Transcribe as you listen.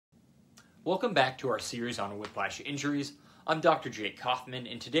Welcome back to our series on whiplash injuries. I'm Dr. Jake Coffman,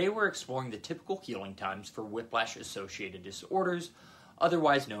 and today we're exploring the typical healing times for whiplash-associated disorders,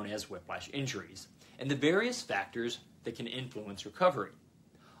 otherwise known as whiplash injuries, and the various factors that can influence recovery.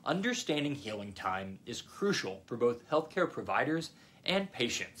 Understanding healing time is crucial for both healthcare providers and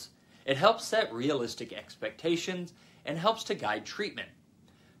patients. It helps set realistic expectations and helps to guide treatment.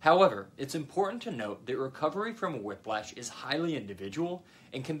 However, it's important to note that recovery from a whiplash is highly individual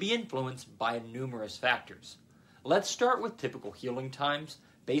and can be influenced by numerous factors. Let's start with typical healing times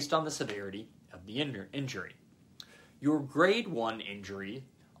based on the severity of the injury. Your grade 1 injury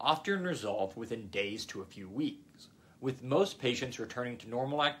often resolves within days to a few weeks, with most patients returning to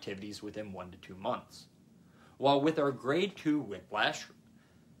normal activities within 1 to 2 months. While with our grade 2 whiplash,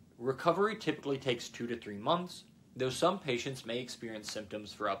 recovery typically takes 2 to 3 months, though some patients may experience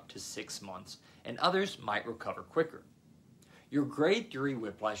symptoms for up to 6 months, and others might recover quicker. Your grade 3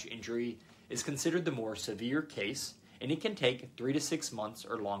 whiplash injury is considered the more severe case, and it can take 3 to 6 months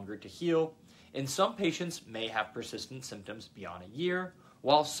or longer to heal, and some patients may have persistent symptoms beyond a year,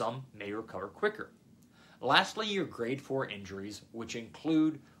 while some may recover quicker. Lastly, your grade 4 injuries, which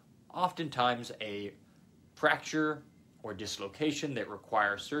include oftentimes a fracture or dislocation that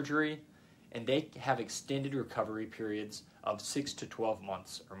require surgery, and they have extended recovery periods of 6 to 12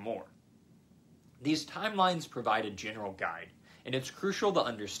 months or more. These timelines provide a general guide, and it's crucial to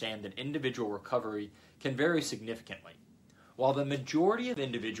understand that individual recovery can vary significantly. While the majority of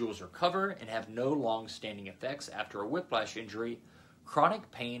individuals recover and have no long-standing effects after a whiplash injury,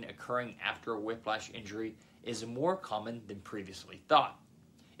 chronic pain occurring after a whiplash injury is more common than previously thought.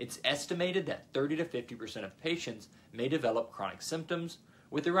 It's estimated that 30 to 50% of patients may develop chronic symptoms,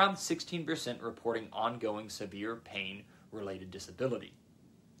 with around 16% reporting ongoing severe pain-related disability.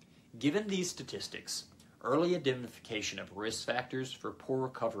 Given these statistics, early identification of risk factors for poor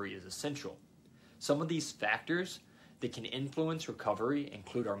recovery is essential. Some of these factors that can influence recovery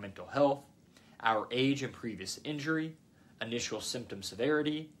include our mental health, our age and previous injury, initial symptom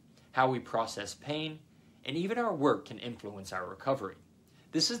severity, how we process pain, and even our work can influence our recovery.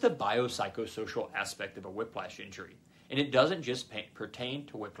 This is the biopsychosocial aspect of a whiplash injury, and it doesn't just pertain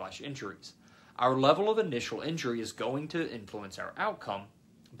to whiplash injuries. Our level of initial injury is going to influence our outcome,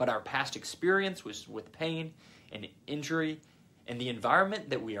 but our past experience with pain and injury and the environment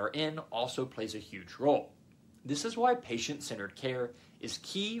that we are in also plays a huge role. This is why patient-centered care is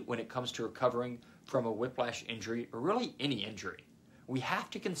key when it comes to recovering from a whiplash injury or really any injury. We have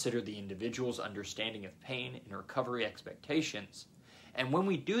to consider the individual's understanding of pain and recovery expectations, and when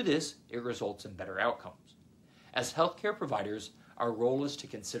we do this, it results in better outcomes. As healthcare providers, our role is to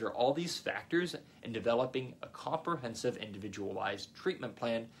consider all these factors in developing a comprehensive individualized treatment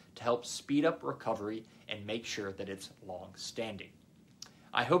plan to help speed up recovery and make sure that it's long-standing.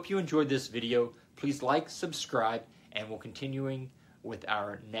 I hope you enjoyed this video. Please like, subscribe, and we'll continuing with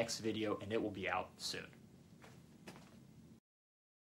our next video, and it will be out soon.